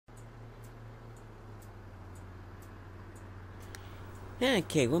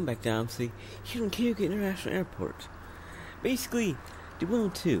Okay, one back down. See, here in Cayuga International Airport. Basically, the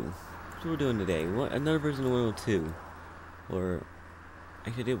 102. That's what we're doing today. Another version of 102. Or,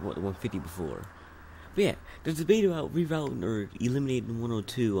 actually I did 150 before. But yeah, there's a debate about rerouting or eliminating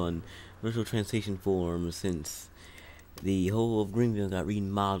 102 on virtual translation forums since the whole of Greenville got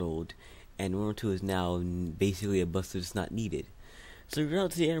remodeled and 102 is now basically a bus that's not needed. So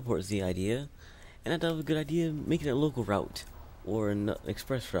reroute to the airport is the idea, and I thought it was a good idea making it a local route or an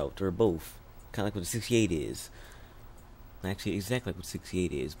express route or both, kind of like what the 68 is. Actually, exactly like what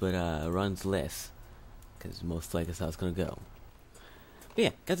 68 is, but runs less because most likely that's how it's gonna go. But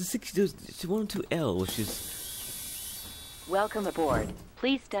yeah, got the 102L, which is... Welcome aboard.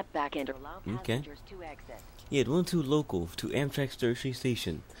 Please step back and allow passengers to exit. Yeah, the 102 local to Amtrak's tertiary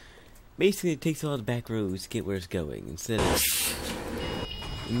station. Basically, it takes all the back roads to get where it's going, instead of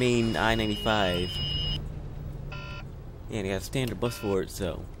the main I-95. Yeah, they got a standard bus for it,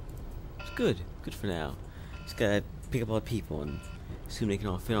 so it's good. Good for now. Just gotta pick up all the people and assume they can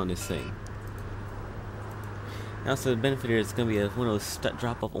all fit on this thing. Also, the benefit here is it's going to be one of those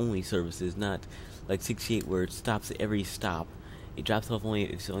drop-off only services, not like 68 where it stops at every stop. It drops off only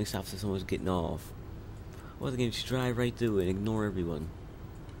if it only stops if someone's getting off. Or they can just drive right through and ignore everyone.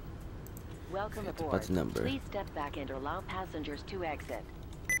 Welcome aboard. What's the number? Please step back and allow passengers to exit.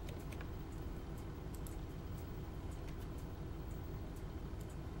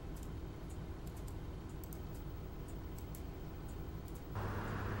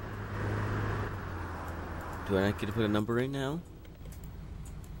 Do I not get to put a number right now?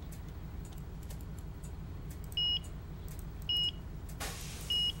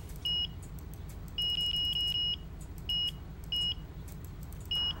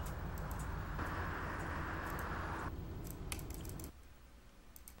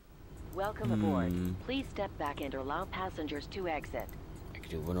 Welcome aboard. Please step back and allow passengers to exit. I can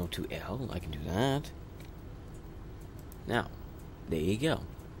do 102L. I can do that. Now, there you go.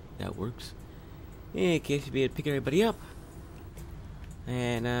 That works. In case you be able to pick everybody up.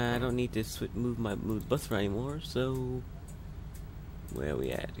 And I don't need to move the bus around anymore, so where are we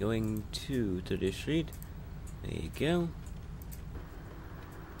at? Going to this street. There you go.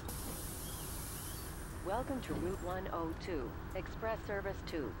 Welcome to Route 102, Express Service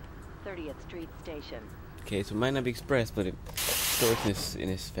 2, 30th Street Station. Okay, so it might not be express, but it starts in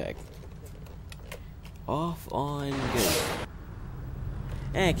this fact. Off on go.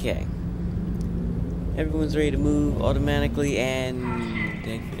 Okay. Everyone's ready to move automatically, and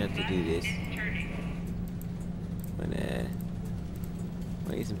I forgot to do this. But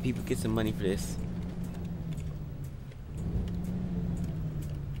I need some people get some money for this.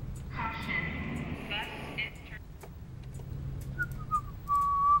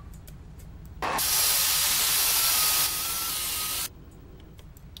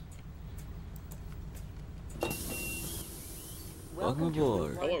 Welcome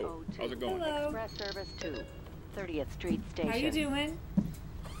aboard. Hello. How's it going? Hello. Express Service 2, 30th Street Station. How you doing?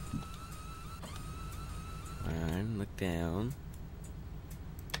 Alright, look down.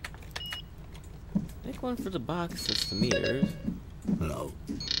 Take one for the box, that's the meters. Hello.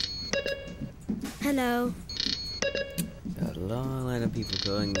 Hello. Got a long line of people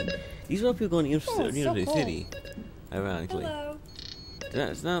going. These are all people going to New York City, ironically. Hello.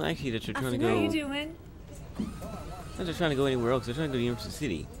 It's not actually that you're trying to go. How you doing? Not they're trying to go anywhere else. They're trying to go to University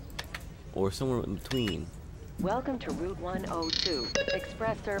City, or somewhere in between. Welcome to Route 102,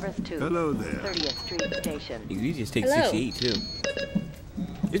 Express Service 2. Hello there. 30th Street Station. You could just take Hello. 68 too.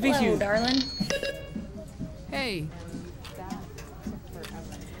 It's Hello, darling. Hey.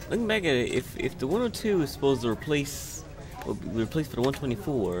 Looking back at it, if the 102 is supposed to replace for the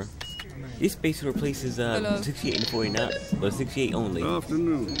 124, this basically replaces 68 and 49, but 68 only.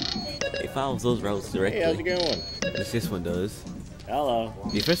 Afternoon. It follows those routes directly. Hey, how's it going? Which this one does. Hello.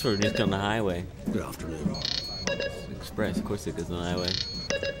 The express road just goes on the highway. Good afternoon. Express, of course, it goes on the highway.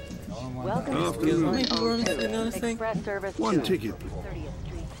 Welcome to Afternoon. Route People are on 102, this thing? Express Service 2. One ticket, please. 30th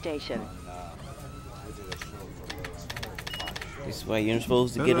Street Station. This is why you're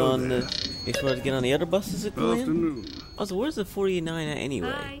supposed to get Hello on there. you're supposed to get on the other buses that go in. Afternoon. Also, where's the 49 at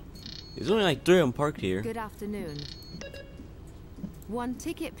anyway? Hi. There's only like 3 of them parked here. Good afternoon. One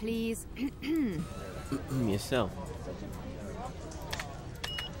ticket, please. Yourself.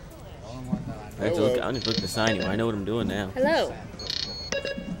 I have to look, I'm just looking at the sign anyway. I know what I'm doing now. Hello.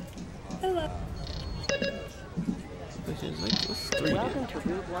 Hello. What's 3 Welcome to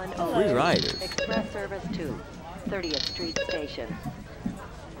Route 102, 3 riders. Express Service 2, 30th Street Station.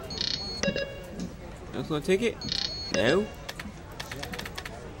 You want a ticket? No?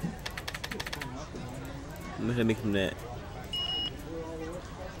 How much I make from that?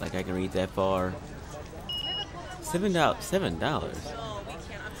 like I can read that far. $7. $7.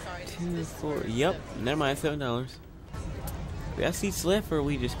 2, 4. Yep. Never mind. $7. We got seats left, or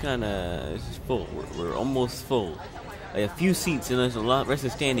we just kind of it's just full. We're almost full. Like a few seats, and there's a lot rest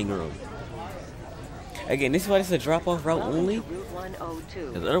of standing room. Again, this is why this is a drop-off route only.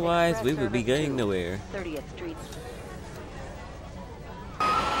 Because otherwise, we would be getting nowhere. 30th Street.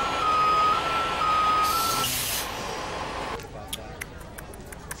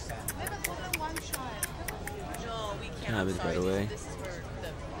 Time is, by the way.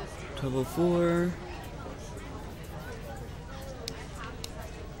 12:04.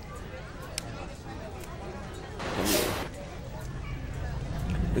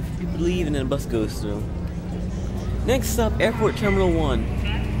 If people leave and then the bus goes through. Next stop, Airport Terminal 1.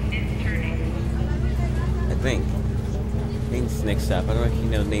 I think it's the next stop. I don't actually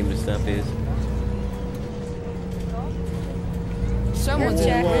know what the name of the stop is. Someone's in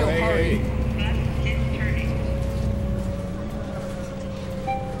a real hurry.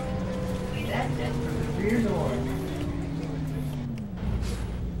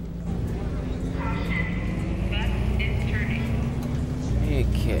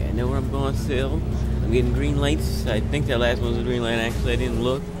 Okay, I know where I'm going still. I'm getting green lights. I think that last one was a green light. Actually, I didn't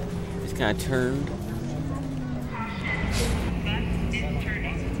look. It's kind of turned.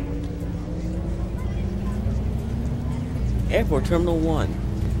 Airport Terminal 1.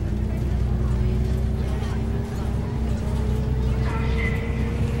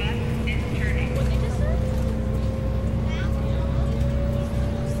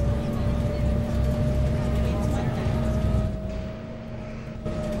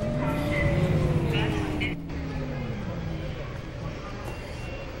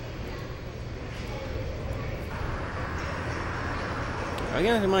 I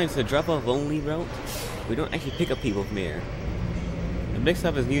gotta remind it's a drop-off only route. We don't actually pick up people from here. The next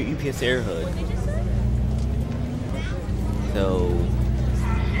stop is near UPS Airhood. So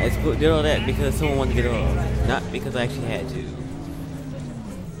I just did all that because someone wanted to get off, not because I actually had to.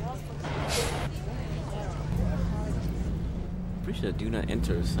 Pretty sure do not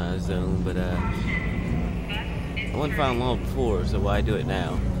enter a size zone, but I wasn't found long before, so why do it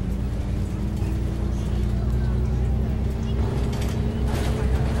now?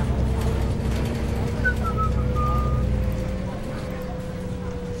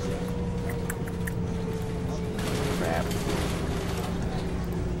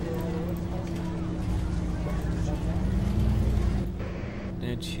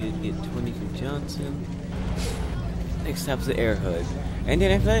 Should get 20 from Johnson. Next stop's the Airhood, and then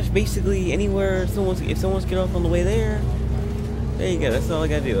after that, it's basically anywhere if someone's get off on the way there. There you go. That's all I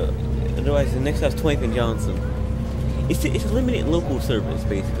gotta do. Otherwise, the next stop's 20th and Johnson. It's a limited local service,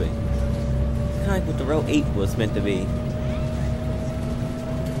 basically. It's kind of like what the Route 8 was meant to be.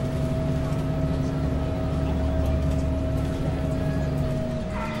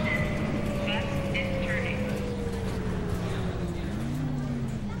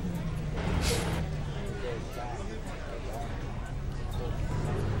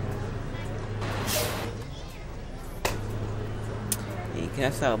 Can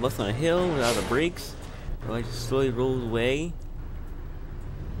I stop a bus on a hill without the brakes? Or I just slowly rolls away?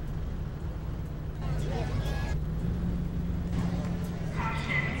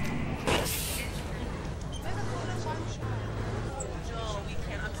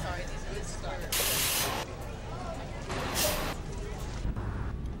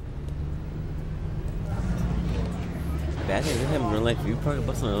 Bad thing, this happens in real life. If you park a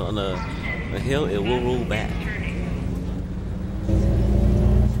bus on a hill, it will roll back.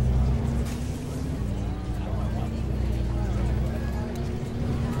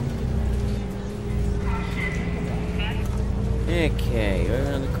 Okay, right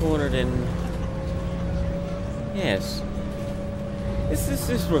around the corner then. Yes.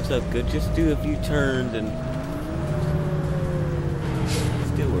 This works out good. Just do a few turns and it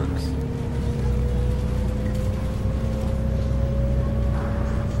still works.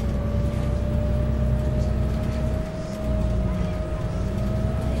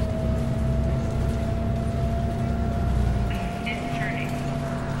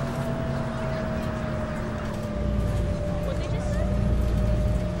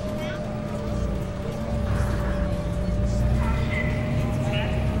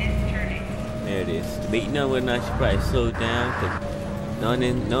 There it is. Debating on whether or not I should probably slow down, because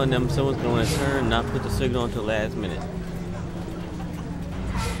knowing them someone's going to turn, not put the signal until last minute.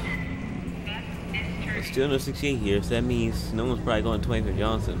 There's still no 68 here, so that means no one's probably going 20 for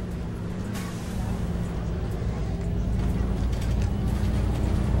Johnson.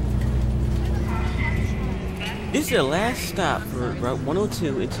 This is the last stop for Route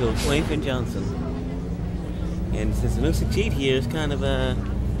 102 until 20th and Johnson. And since the no 68 here is kind of a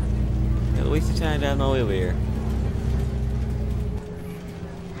waste of time driving all the way over here.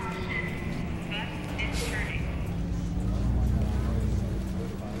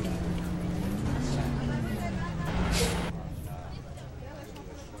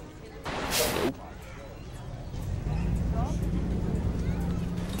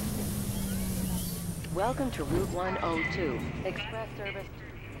 Welcome to Route 102, express service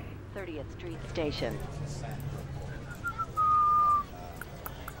 30th Street Station.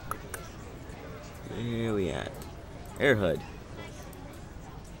 Where are we at? Airhood.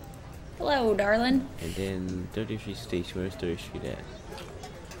 Hello, darling. And then 30th Street Station. Where's 30th Street at?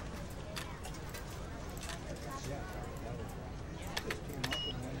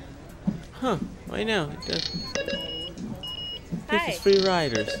 Huh. Why now? It does. This is free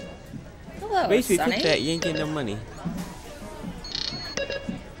riders. Hello, Basically, Sonny. click that, you ain't getting no money.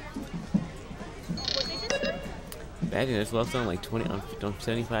 Imagine this lost on like 20 on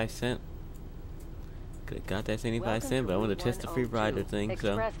 75 cents. Could have got that 75 cents, but I want to test the free rider thing,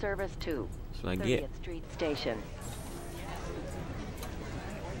 so Express service 2, that's what I get. 30th Street Station.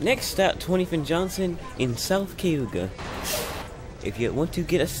 Next stop, 20th and Johnson in South Cayuga. If you want to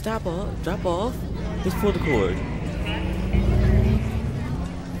get a drop off, just pull the cord.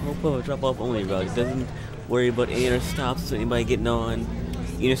 Pull a drop off only route. It doesn't worry about any other stops or anybody getting on.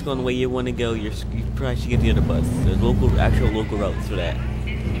 You're just going the way you want to go. You probably should get the other bus. There's actual local routes for that.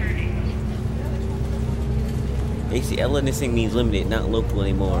 Basically, L in this thing means limited, not local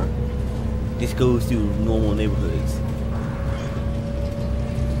anymore. This goes through normal neighborhoods.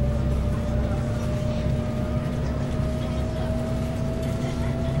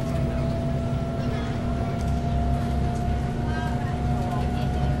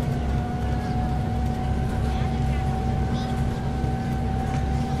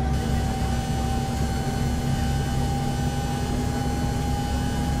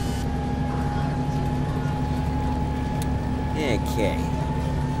 Okay.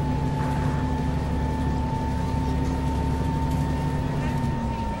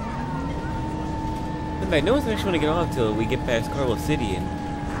 In fact, no one's actually going to get off till we get past Carlo City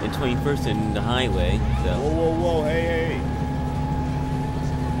and 21st and the highway. So. Whoa, hey.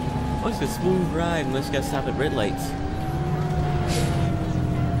 Oh, it's a smooth ride unless you got to stop at red lights.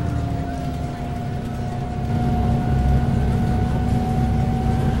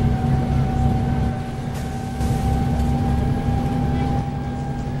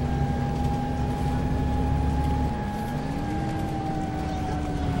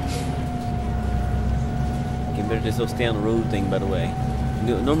 Better just go stay on the road thing, by the way.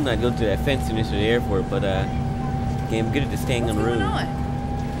 Normally I'd go through that fence into the airport, but I'm good at just staying on the road. What's going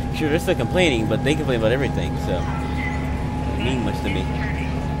on? Sure, they're still complaining, but they complain about everything, so it doesn't mean much to me.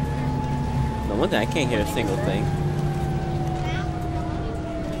 No, one thing, I can't hear a single thing.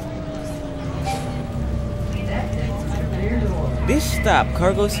 This stop,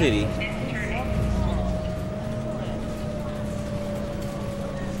 Cargo City.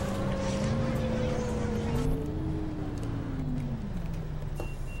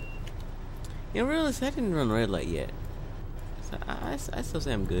 You know, realize I didn't run red light yet. So I still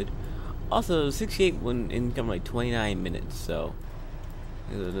say I'm good. Also, 68 went in come like 29 minutes, so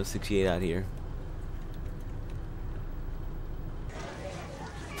there's no 68 out here.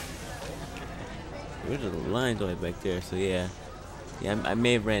 There's a line all the way back there, so yeah. Yeah, I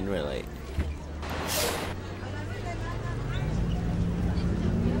may have ran red light.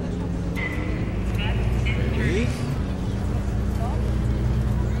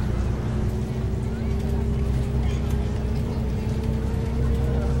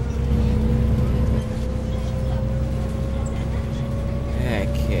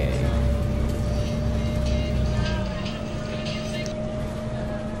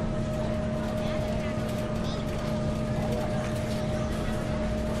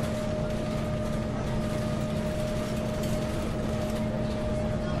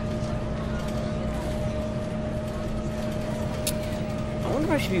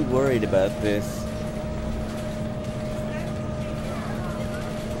 I should be worried about this.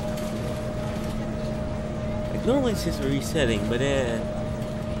 Like, normally it's just resetting, but yeah,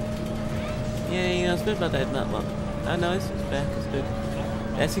 you know, it's good about that. Not long. Oh no, it's back. It's good.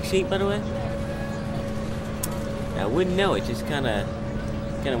 That's 68, by the way. I wouldn't know. It just kind of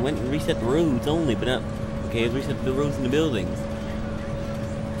went and reset the roads only, but not. Okay, it reset the roads in the buildings.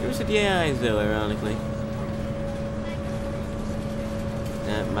 It reset the AIs though, ironically.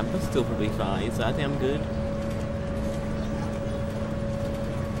 My bus still probably fine, so I think I'm good.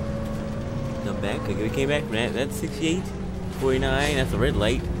 come back. Okay, we came back from that. That's 68, 49. That's a red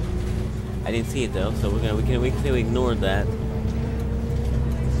light. I didn't see it though, so we can say we ignored that.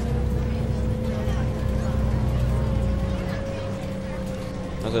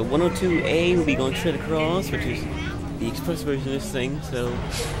 Okay, 102A will be going straight across, which is the express version of this thing. So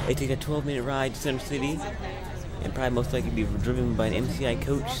it takes a 12-minute ride to Center City, and probably most likely be driven by an MCI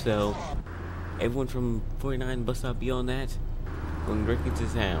coach. So everyone from 49 bus stop beyond that going directly to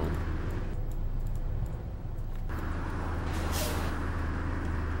town.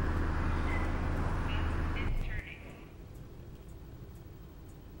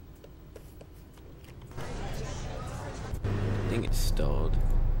 I think it's stalled.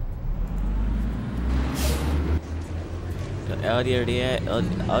 All the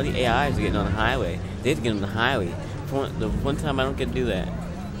AIs are getting on the highway. They have to get on the highway. The one time I don't get to do that.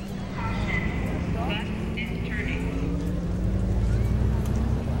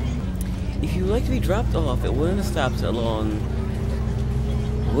 If you would like to be dropped off at one of the stops along...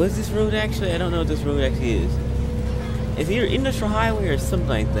 What is this road actually? I don't know what this road actually is. It's either Industrial Highway or something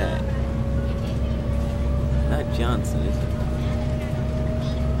like that. Not Johnson, is it?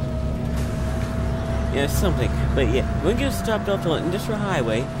 Yeah, something. But yeah, when you get stopped off on Industrial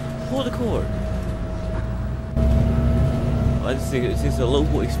Highway, pull the cord. Well, this is a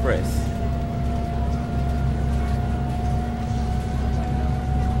local express.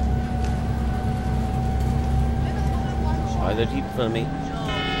 Oh, there's a Jeep in front of me.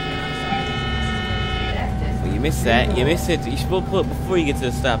 Well, you missed that. You missed it. You're supposed to pull it before you get to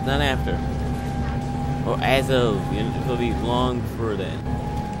the stop, not after. Or as of. You know, it's going to be long before then.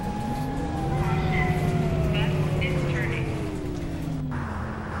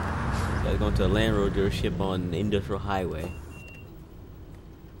 Going to a Land Rover dealership on the Industrial Highway.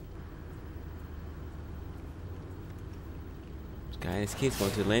 This guy and his kids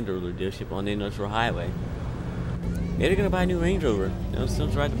going to the Land Rover dealership on the Industrial Highway. Maybe they're gonna buy a new Range Rover. They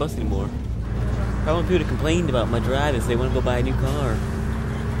don't ride the bus anymore. Probably people complained about my drive and say they want to go buy a new car.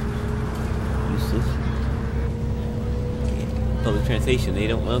 Useless. Yeah. Public transportation. They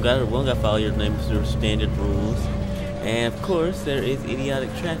don't got to follow your standard ruls. And of course, there is idiotic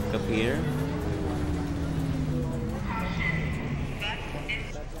traffic up here.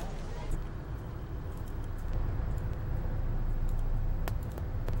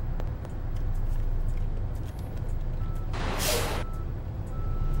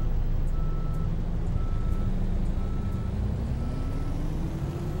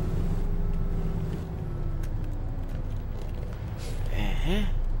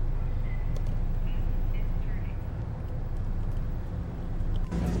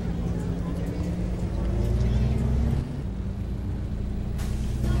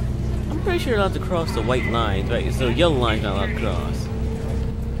 I'm pretty sure you're allowed to cross the white lines, right? So the yellow line's not allowed to cross.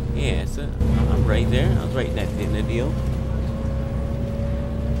 Yeah, so I'm right there. I was right in that deal.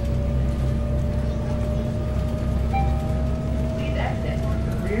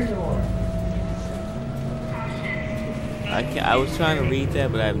 Rear door. I was trying to read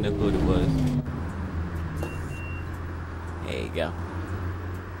that, but I have no clue what it was. There you go.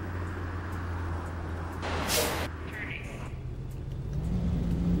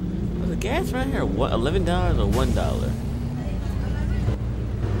 Was the gas right here? What? $11 or $1?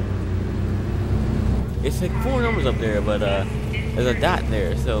 It's like 4 numbers up there, but there's a dot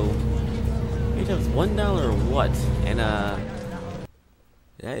there, so maybe that was $1 or what? And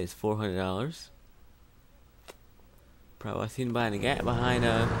that is $400. Probably seen buying a gap behind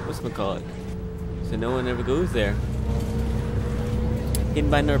whatchamacallit. So no one ever goes there. Hidden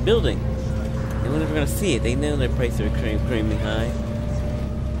by another building. No one's ever gonna see it. They know their prices are extremely high.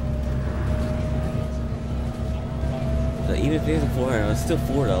 So even if it isn't $400, it's still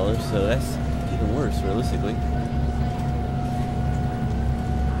 $4, so that's even worse, realistically.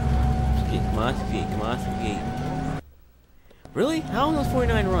 Come on, 68, come on, 68. Really? How long does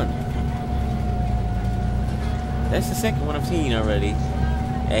 49 run? That's the second one I've seen already.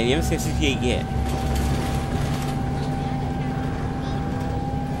 And you haven't seen 68 yet.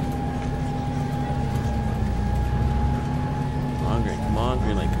 Come on, Green. Come on,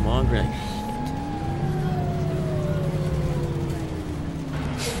 Green Light. Come on, Green Light.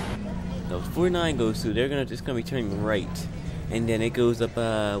 So 49 goes through. They're just gonna be turning right, and then it goes up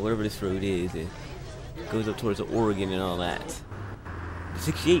whatever this road is. It goes up towards Oregon and all that.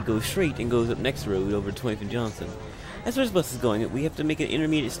 68 goes straight and goes up next road over to 20th and Johnson. That's where this bus is going. We have to make an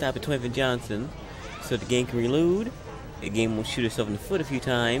intermediate stop at 20th and Johnson so the game can reload. The game will shoot itself in the foot a few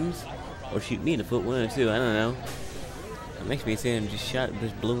times, or shoot me in the foot, one or two. I don't know. It makes me say I'm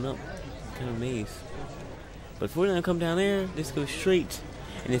just blown up. I'm kind of amazed. But before I come down there, this goes straight.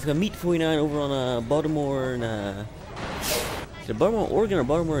 And it's gonna meet 49 over on Baltimore and is it Baltimore, Oregon, or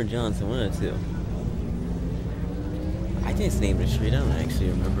Baltimore and Johnson? One of the two. I think it's named the street. I don't actually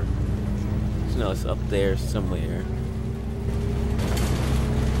remember. So no, it's up there somewhere.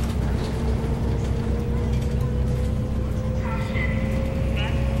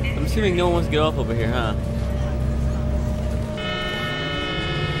 I'm assuming no one wants to get off over here, huh?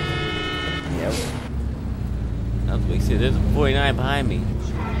 Yep. I was like, there's a 49 behind me.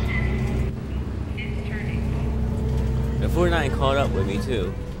 The 49 caught up with me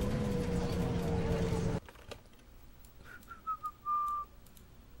too.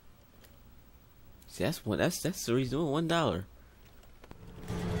 See, that's one. That's the reason. $1.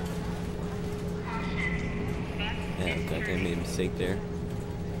 Yeah, okay, I made a mistake there.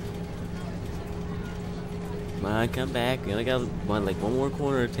 Come on, come back. We only got one more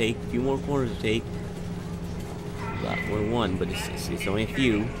corner to take. A few more corners to take. A lot more than one, but it's only a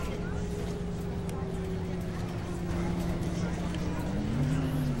few.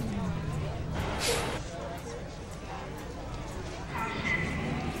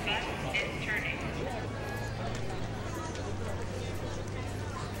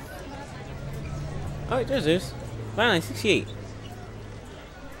 Alright, there's this. Finally, 68.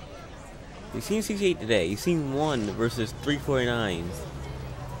 You've seen 68 today. You've seen 1 versus 349s.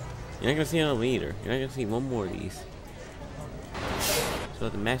 You're not gonna see another one either. You're not gonna see one more of these. So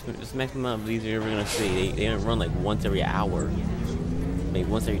the maximum amount of these you're ever gonna see. They don't run like once every hour. Maybe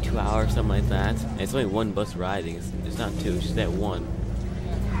once every 2 hours, something like that. And it's only 1 bus riding. It's not 2, it's just that 1.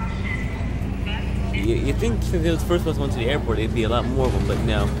 You think since it was the first bus went to the airport, it'd be a lot more of them, but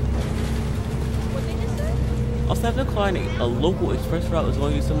no. Also, I've been calling a local express route is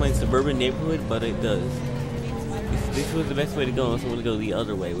going to some like suburban neighborhood, but it does. This was the best way to go unless I want to go the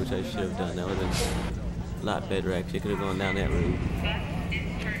other way, which I should have done. That would have been a lot better, actually. I could have gone down that route.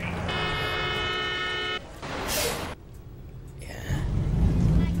 Yeah.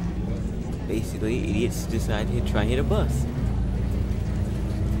 Basically, idiots decide to try and hit a bus.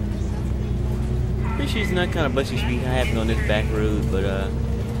 Pretty sure it's not kind of bus you should be having on this back road, but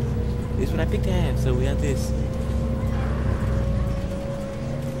this is what I picked to have, so we got this.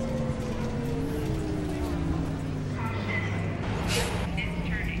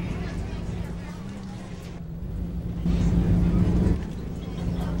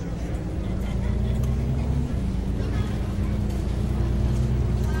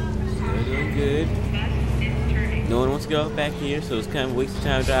 No one wants to go back here, so it's kind of a waste of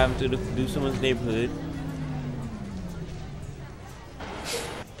time driving through someone's neighborhood.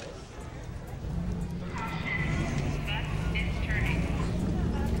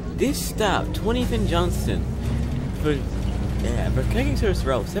 This stop, 20th and Johnston, for connecting service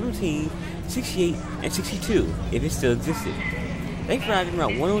route 17, 68, and 62, if it still existed. Thanks for riding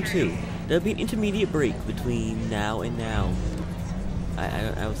route 102. There'll be an intermediate break between now and now.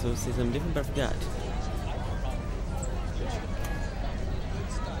 I was supposed to say something different, but I forgot.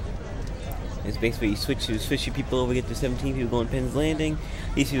 It's basically you switch your people over, get to 17 people going to Penn's Landing.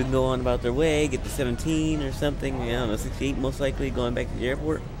 These people can go on about their way, get to 17 or something. I don't know, 68 most likely going back to the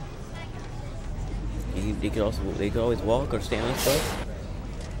airport. And they could always walk or stay on this bus.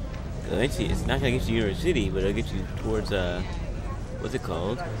 Eventually, it's not gonna get you to New York City, but it'll get you towards what's it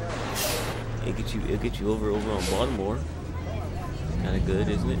called? It'll get you over on Baltimore. Kind of good,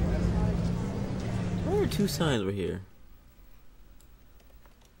 isn't it? There are 2 signs over here.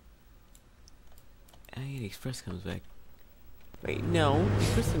 The express comes back. Wait, no, the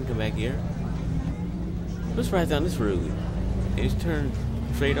express doesn't come back here. Let's ride down this road. They just turn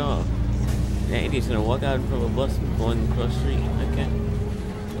straight off. That idiot's gonna walk out in front of a bus going across the street. Okay.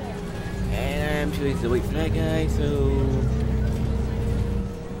 And I'm sure he's to wait for that guy, so.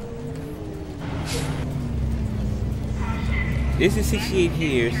 This is 68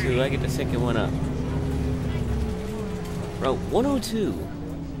 here, so I get the second one up. Route 102.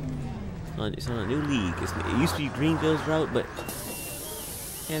 It's on a new league. It used to be Greenville's route, but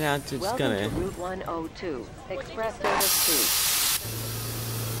and now it's just Welcome gonna. to Route 102, Express Service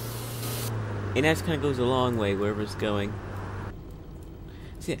 2. And that kind of goes a long way wherever it's going.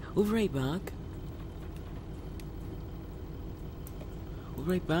 See, we'll be right back. We'll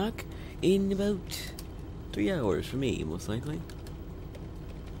be right back in about 3 hours for me, most likely.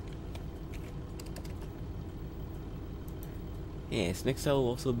 Yes, next time will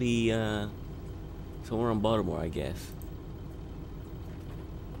also be somewhere in Baltimore, I guess.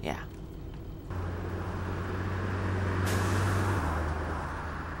 Yeah.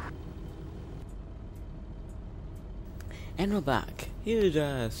 And we're back. Here's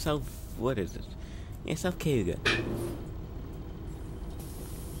South, what is it? Yeah, South Cayuga.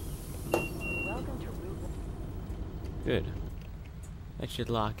 Good. That should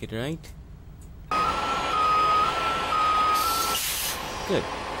lock it, right? Good.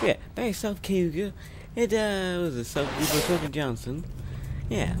 Yeah, back in South Cayuga. It was a South Cayuga Johnson.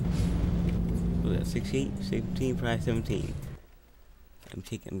 Yeah. What was that? 68, 17, probably 17.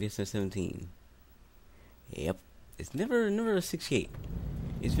 I'm guessing 17. Yep. It's never a 68.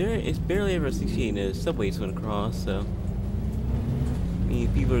 It's barely ever a 68 in the subways went across, so I mean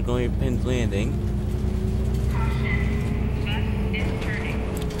people are going to Penn's Landing.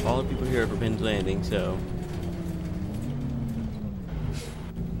 All the people here are for Penn's Landing, so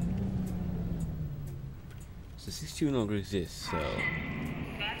so 62 no longer exists, so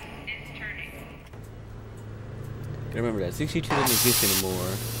gotta remember that 62 doesn't exist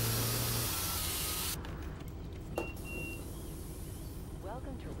anymore.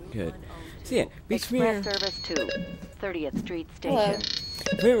 Good. So yeah, basically Express service 2, 30th Street Hello. Station.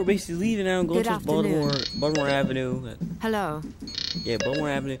 we're basically leaving now and going Good to afternoon. Baltimore Avenue. Hello. Yeah, Baltimore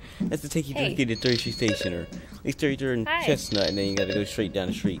Avenue. That's to take you Hey. directly to 30th Street Station, or at least 33rd and Hi. Chestnut, and then you gotta go straight down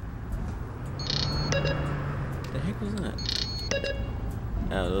the street. The heck was that?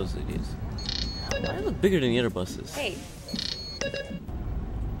 Oh, those idiots. Why they look bigger than the other buses? Hey.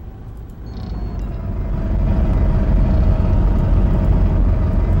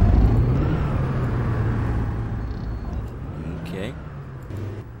 Okay.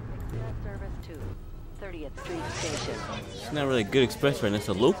 Express service 2, 30th Street Station. It's not really a good express right now. It's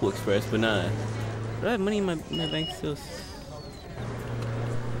a local express, but not a... Do I have money in my bank still?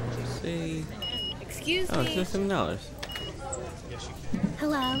 Say... Excuse Oh, me. it's still $7.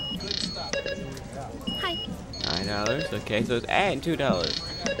 Hello. Hi. $9. Okay, so it's adding $2.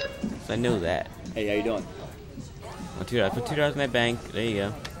 So I know that. Hey, how you doing? Oh, $2. Put $2 in my bank. There you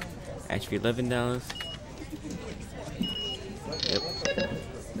go. Actually, $11. Yep.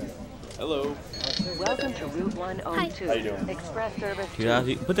 Hello. Welcome to Route 102. How you doing? Express service 2.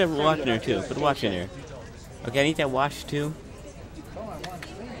 $2. Put that watch in there too. Put the watch in there. Okay, I need that watch too.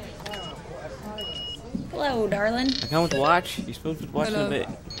 Hello, darling. I come with the watch. You're supposed to put the watch in a bit.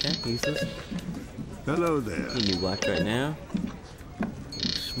 Okay, useless. Hello there. Need a new watch right now.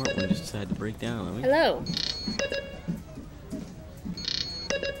 Smart one just decided to break down on me. Hello.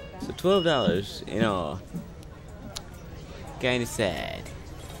 So $12 in all. Kinda sad.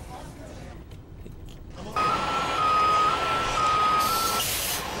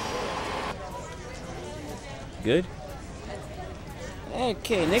 Good?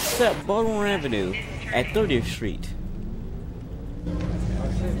 Okay, next up, Baltimore Avenue at 30th Street.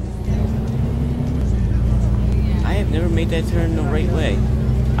 I have never made that turn the right way.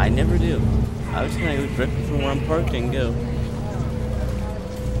 I never do. I was gonna go directly from where I'm parked and go.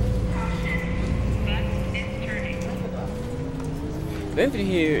 Benford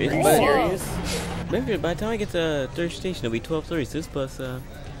here is Benford, by the time I get to 3rd Station, it'll be 12:30, so this bus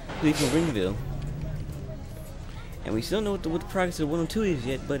leaves from Greenville. And we still don't know what the progress of 102 is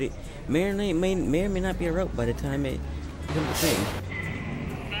yet, but it may or may not be a route by the time it becomes a thing.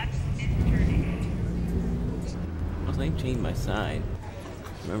 Also, I can change my sign.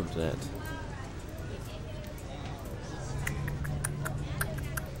 Remember that.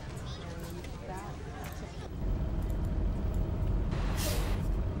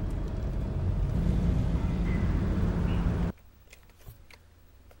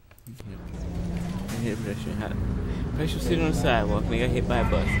 Pedestrian sitting on the sidewalk and they got hit by a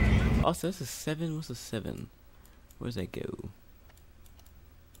bus. Also, that's a 7. What's a 7? Where does that go?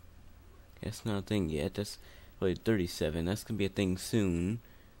 That's not a thing yet. That's probably 37. That's gonna be a thing soon.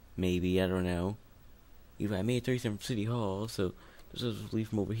 Maybe, I don't know. Either I made 37 from City Hall, so this is leave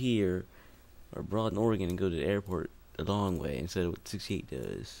from over here, or Broad in Oregon and go to the airport the long way instead of what 68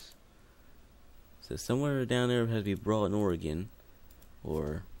 does. So somewhere down there has to be Broad in Oregon,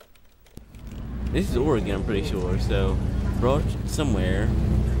 or this is Oregon, I'm pretty sure. So Broad somewhere.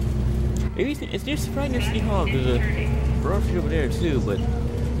 Maybe it's near probably near City Hall because Broad Street over there too. But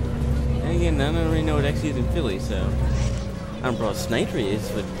then again, I don't really know what it actually is in Philly. So I don't know Broad Sniper is,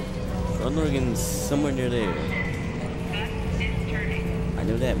 but Broad in Oregon's somewhere near there. I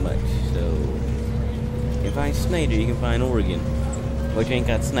know that much. So if you find Snyder, you can find Oregon, but you ain't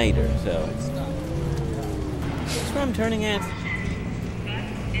got Snyder. So that's where I'm turning at.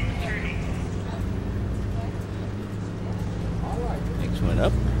 Next one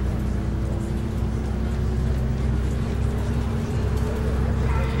up.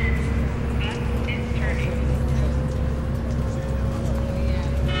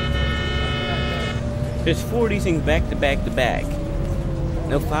 There's 4 of these things back to back to back.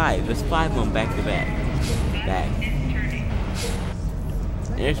 No, 5. There's 5 of them back to back. Back.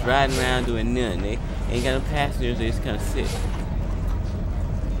 They're just riding around doing nothing. They Ain't got no passengers, they just kind of sit.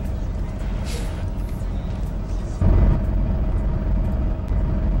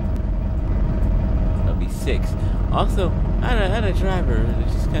 That'll be 6. Also, I had a driver that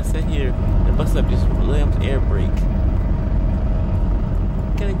just kind of sat here. The bus stop just let him air brake.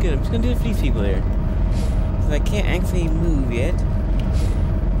 Kind of good. I'm just gonna do it for these people there. So I can't actually move yet.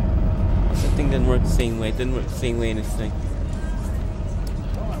 This thing doesn't work the same way. It doesn't work the same way in this thing.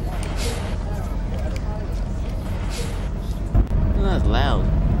 Not as loud.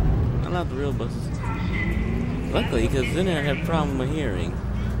 Not like the real buses. Luckily, because then I have a problem with hearing.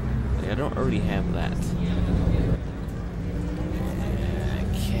 Like, I don't already have that.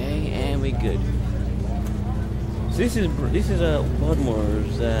 Okay, and we good. So this is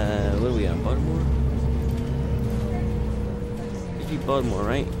Baltimore's. What are we on? Baltimore? This be Baltimore,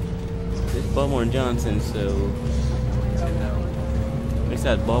 right? This is Baltimore and Johnson, so next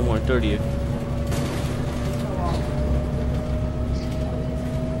side Baltimore 30th.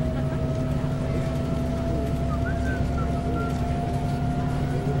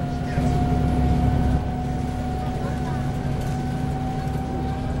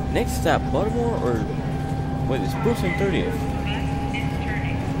 Next stop, Baltimore or wait, it's Brooks and 30th.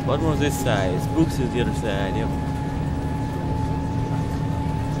 Baltimore's this side, Brooks is the other side. Yep.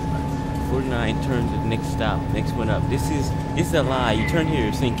 49 turns to the next stop, next one up. This is a lie. You turn here,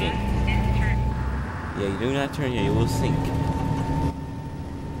 you're sinking. Yeah, you do not turn here, you will sink.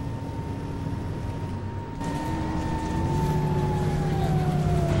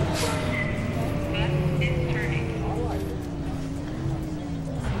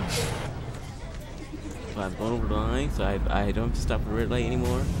 So I've gone over the line, so I don't have to stop at the red light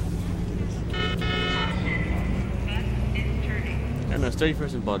anymore. I don't know, it's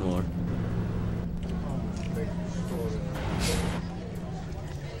 31st in Baltimore.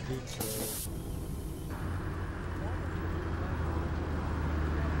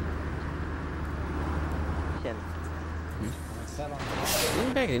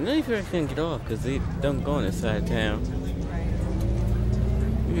 Back in, none of you can get off because they don't go on this side of town.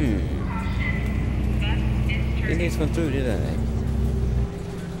 Didn't just go through, did I?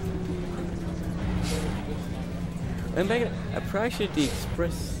 I'm back. I probably should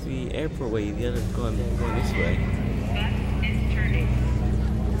express the airport way. The other going this way.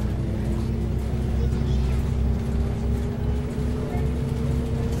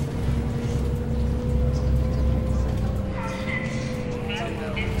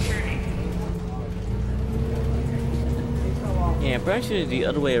 Yeah, probably should the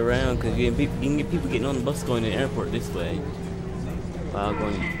other way around because you can get people getting on the bus going to the airport this way. While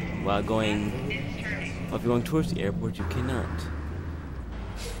if you're going towards the airport, you cannot.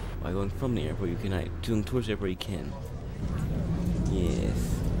 While going from the airport, you cannot. Going towards the airport, you can. Yes.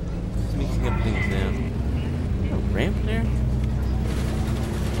 Just mixing up things now. A ramp there?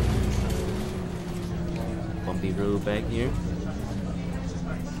 Bumpy road back here.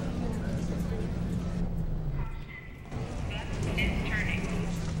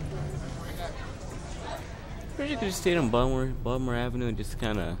 I could have stayed on Baltimore Avenue and just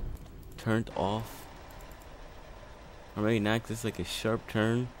kind of turned off. Or maybe not, because it's like a sharp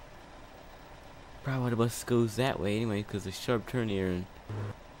turn. Probably why the bus goes that way anyway, because it's a sharp turn here. And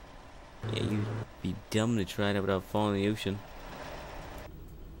yeah, you'd be dumb to try that without falling in the ocean.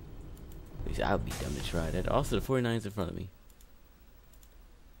 At least I would be dumb to try that. Also, the 49's in front of me.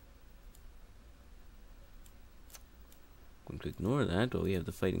 I'm going to ignore that, but we have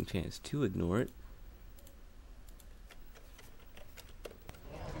the fighting chance to ignore it.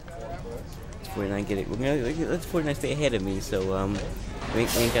 49 get it. Let's 49 stay ahead of me, so we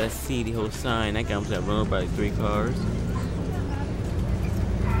ain't gotta see the whole sign. That guy almost got run over by like 3 cars.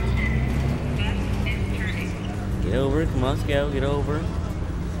 Get over, come on, let's go, get over.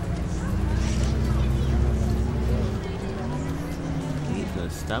 He's gonna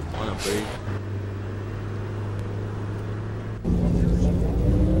stop on a bridge.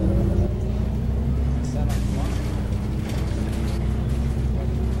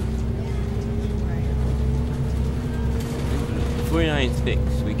 It's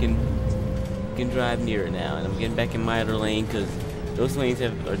fixed. We can drive near it now, and I'm getting back in my other lane because those lanes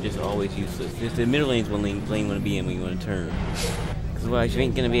are just always useless. Just the middle lane's one lane want to be in when you want to turn. Because otherwise you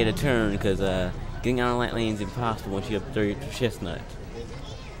ain't gonna be able to turn because getting out of that lane is impossible once you up through your chestnut.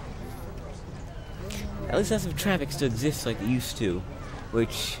 At least that's if traffic still exists like it used to,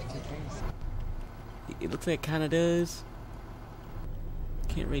 which it looks like it kind of does.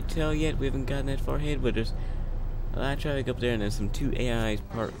 Can't really tell yet. We haven't gotten that far ahead, but there's a lot of traffic up there, and there's some 2 AIs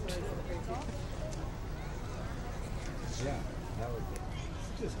parked.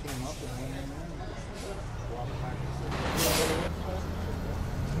 Got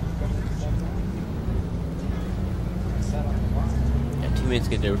 2 minutes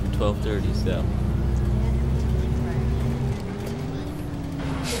to get there for 12:30, so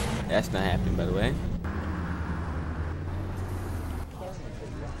that's not happening, by the way.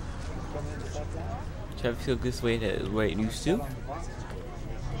 Traffic still this way that where it used to.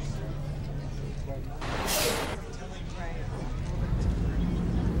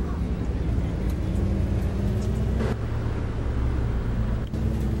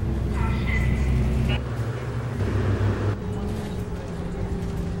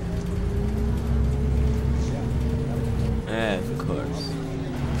 Of course.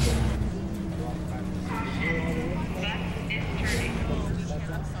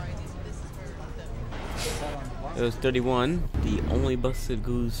 It was 31, the only bus that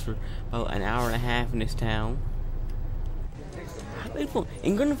goes for about an hour and a half in this town.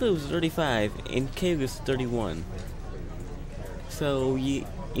 In Greenvile it was 35, in Cayuga it's 31. So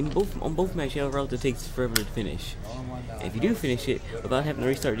on both maps you have a route that takes forever to finish. And if you do finish it without having to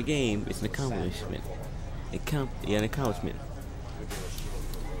restart the game, it's an accomplishment. An accomplishment.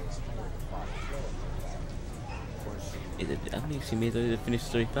 I think she made it to finish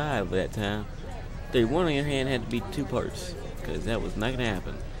 35 by that time. 31 on your hand had to be 2 parts, because that was not gonna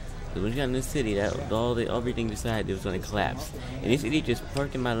happen. Because when you got in this city, that everything decided it was gonna collapse. And this idiot just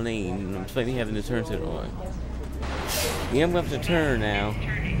parked in my lane, and I'm finally having the turn signal on. Yeah, I'm gonna have to turn now.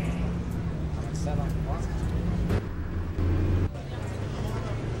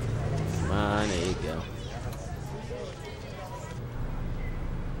 Come on, there you go.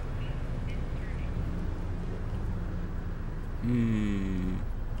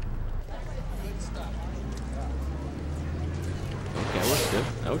 Okay,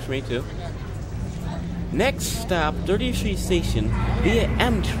 that works for me too. Next stop, 30th Street Station via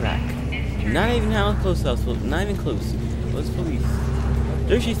Amtrak. Not even how close I was, not even close. What's police?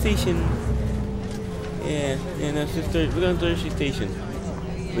 30th Street Station. Yeah, that's just we're going to 30th Street Station.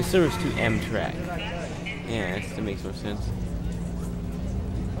 With service to Amtrak. Yeah, that makes more sense.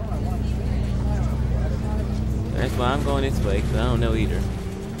 That's why I'm going this way, because I don't know either.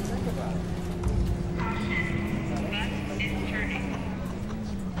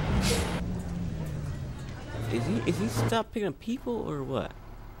 Is he stopped picking up people or what?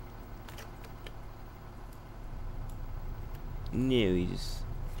 No, he just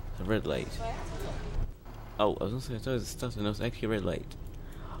a red light. Oh, I was gonna say I thought it was stuff, and it was actually a red light.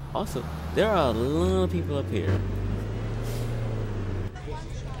 Also, there are a lot of people up here.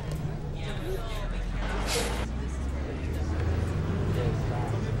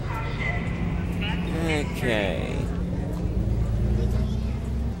 Okay.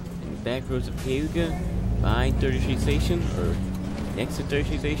 In the back roads of Cayuga, behind 30th Street Station, or next to 30th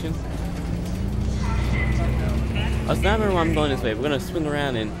Street Station. I was not remember why I'm going this way. We're gonna swing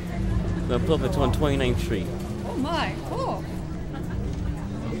around and we're gonna pull up on 29th Street. Oh my, cool.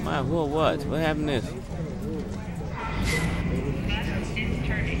 My, whoa, what? What happened to this?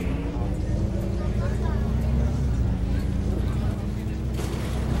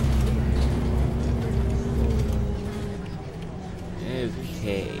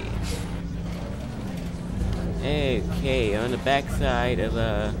 Okay, on the backside of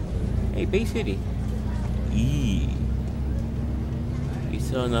hey, Bay City. You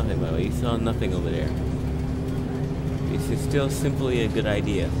saw nothing, by the way. You saw nothing over there. This is still simply a good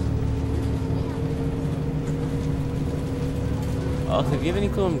idea. Also, if you have any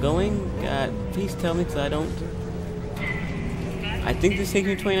clue where I'm going, please tell me, because I don't. I think this takes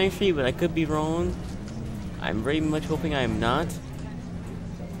me to 29th Street, but I could be wrong. I'm very much hoping I am not.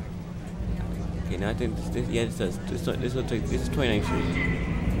 Okay, now I think yeah, this does. This is 29th Street.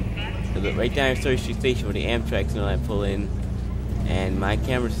 So look, right down at 30th Street Station where the Amtrak's and all that pull in. And my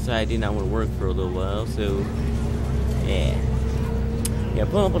camera decided did not want to work for a little while, so yeah. Yeah,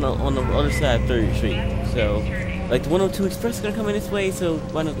 pull up on the other side of 30th Street. So, like the 102 Express is gonna come in this way, so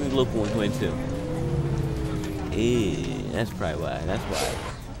why not the local one come in too? That's probably why. That's why.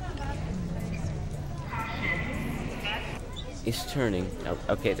 It's turning.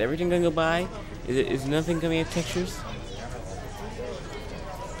 Okay, is everything gonna go by? Is nothing gonna have textures?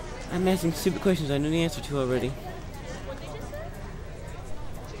 I'm asking stupid questions I know the answer to already.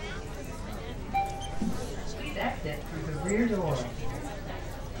 Please exit through the rear door.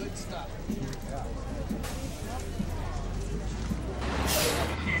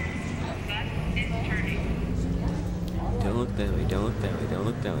 Don't look that way, don't look that way, don't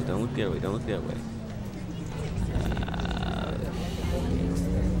look that way, don't look that way, don't look that way.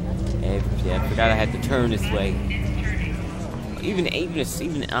 Yeah, I forgot I had to turn this way. even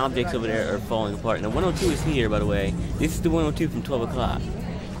objects over there are falling apart. Now 102 is here, by the way. This is the 102 from 12 o'clock.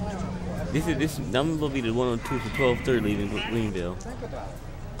 I'm gonna be the 102 from 12:30 leaving Greenville.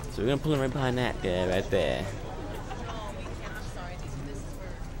 So we're gonna pull him right behind that guy right there.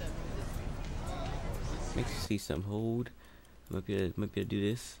 Makes you see some hold. Might be able to do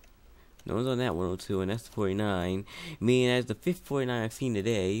this. No one's on that 102, and that's the 49. Meaning that's the 5th 49 I've seen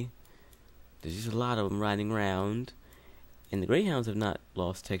today. There's just a lot of them riding around. And the Greyhounds have not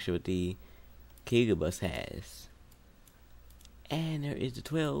lost texture what the Cayuga bus has. And there is the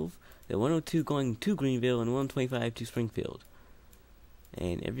 12, the 102 going to Greenville, and 125 to Springfield.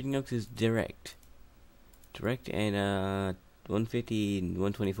 And everything else is direct. Direct and 150 and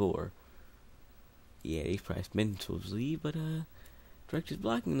 124. Yeah, they've probably been supposed to leave, but direct is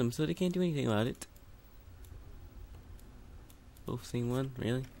blocking them, so they can't do anything about it. Both same one,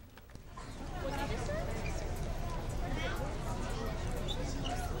 really?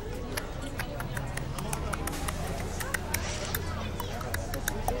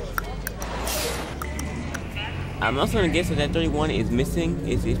 I'm also gonna guess that 31 is missing.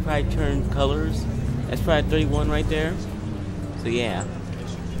 It's probably turned colors. That's probably 31 right there. So yeah.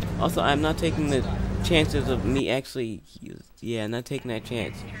 Also, I'm not taking the chances of me actually. Yeah, not taking that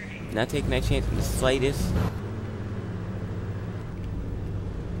chance. Not taking that chance in the slightest.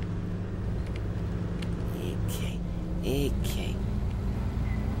 Okay. Okay.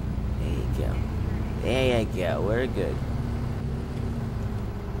 There you go. There you go. We're good.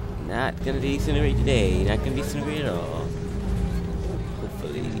 Not gonna decelerate today. Not gonna decelerate at all.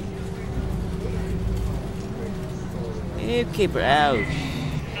 Hopefully. Okay, bro. Ouch.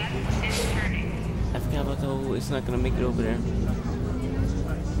 I forgot about the whole. It's not gonna make it over there.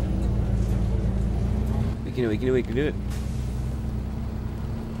 We can do it.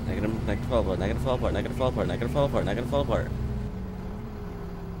 Not gonna fall apart. Not gonna fall apart. Not gonna fall apart. Not gonna fall apart. Not gonna fall apart.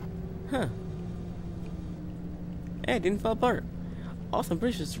 Huh. Hey, it didn't fall apart. Also, I'm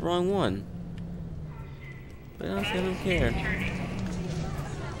pretty sure it's the wrong one. But honestly, I don't care.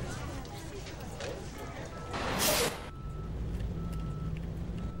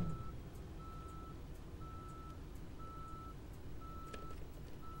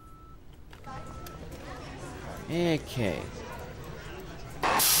 Okay.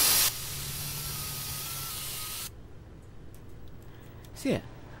 So yeah.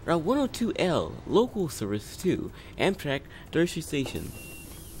 Route 102L, local service 2, Amtrak, Tertiary Station.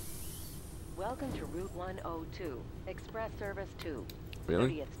 Welcome to Route 102, Express Service 2,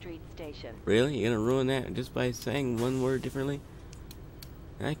 Really? 30th Street Station. Really? You're gonna ruin that just by saying one word differently?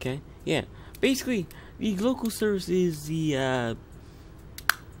 Okay. Yeah. Basically, the local service is the,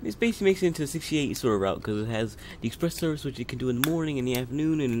 this basically makes it into a 68 sort of route, because it has the express service, which you can do in the morning, in the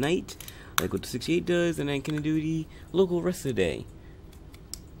afternoon, and the night, like what the 68 does, and then it can do the local rest of the day.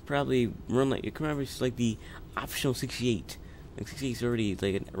 Probably run like it can remember it's like the optional 68. Like 68 is already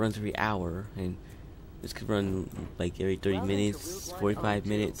like it runs every hour, and this could run like every 30 minutes, 45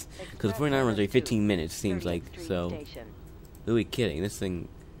 minutes. Because the 49 runs every 15 minutes, seems like. So, who are we kidding? This thing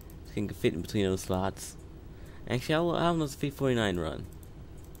can fit in between those slots. Actually, how long does the 49 run?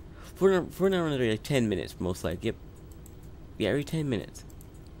 49 runs every like 10 minutes, most likely. Yep. Yeah, every 10 minutes.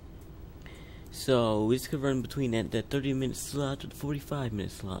 So, we just could run between that 30-minute slot to the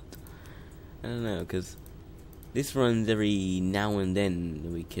 45-minute slot. I don't know, because this runs every now and then.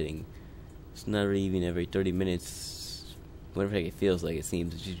 Are we kidding? It's not even every 30 minutes. Whatever it feels like, it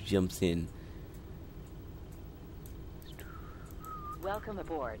seems. It just jumps in. Welcome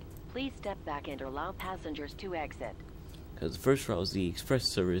aboard. Please step back and allow passengers to exit. Because the first route is the express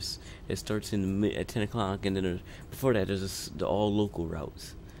service. It starts at 10 o'clock, and then before that, there's the all-local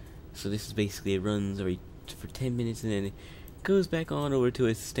routes. So this is basically, it runs for 10 minutes and then it goes back on over to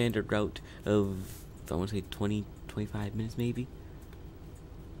a standard route of, I want to say 20, 25 minutes maybe.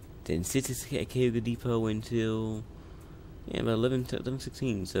 Then sits at Cayuga Depot until, yeah, about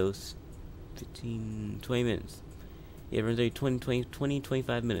 11:16, so it's 15, 20 minutes. Yeah, it runs every 20,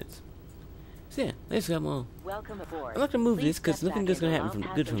 25 minutes. So yeah, let's go on. Welcome aboard. I'm not going to move this because nothing good's going to happen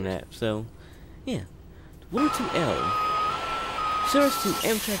good from that. So, yeah. 102L. Service to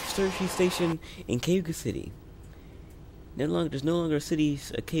Amtrak Tertiary Station in Cayuga City. There's no longer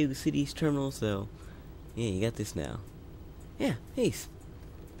a Cayuga City's terminal, so yeah, you got this now. Yeah, peace.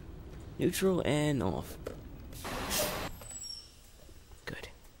 Neutral and off.